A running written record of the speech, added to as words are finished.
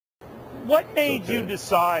What made you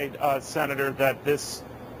decide, Senator, that this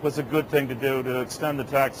was a good thing to do, to extend the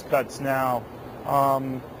tax cuts now,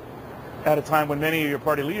 at a time when many of your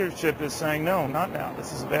party leadership is saying, no, not now,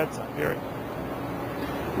 this is a bad time, period?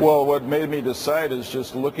 Well, what made me decide is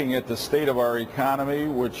just looking at the state of our economy,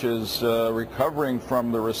 which is recovering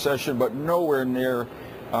from the recession, but nowhere near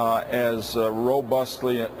as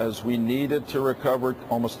robustly as we needed to recover.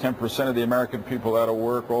 Almost 10% of the American people out of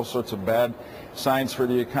work, all sorts of bad signs for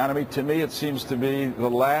the economy. To me, it seems to be the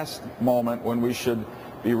last moment when we should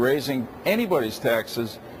be raising anybody's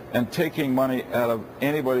taxes and taking money out of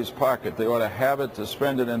anybody's pocket. They ought to have it to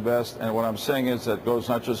spend and invest, and what I'm saying is that goes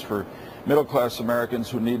not just for middle-class Americans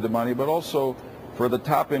who need the money, but also for the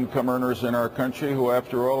top income earners in our country, who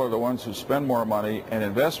after all are the ones who spend more money and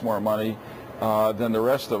invest more money than the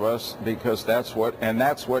rest of us, because that's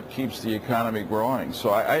what keeps the economy growing.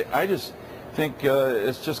 So I just think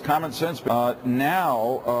it's just common sense.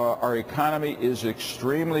 Now our economy is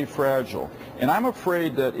extremely fragile, and I'm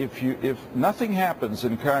afraid that if nothing happens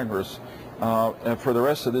in Congress for the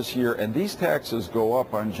rest of this year, and these taxes go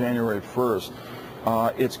up on January 1st,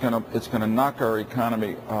 it's gonna knock our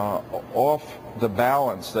economy off the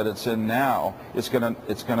balance that it's in now. It's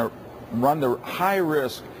gonna run the high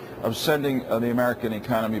risk of sending the American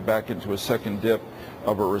economy back into a second dip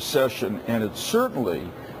of a recession, and it certainly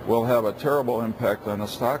will have a terrible impact on the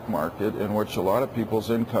stock market, in which a lot of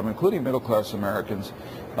people's income, including middle-class Americans,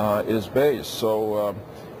 is based. So,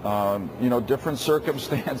 you know, different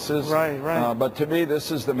circumstances. Right. But to me,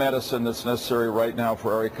 this is the medicine that's necessary right now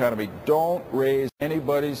for our economy. Don't raise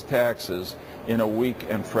anybody's taxes in a weak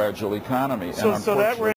and fragile economy. So that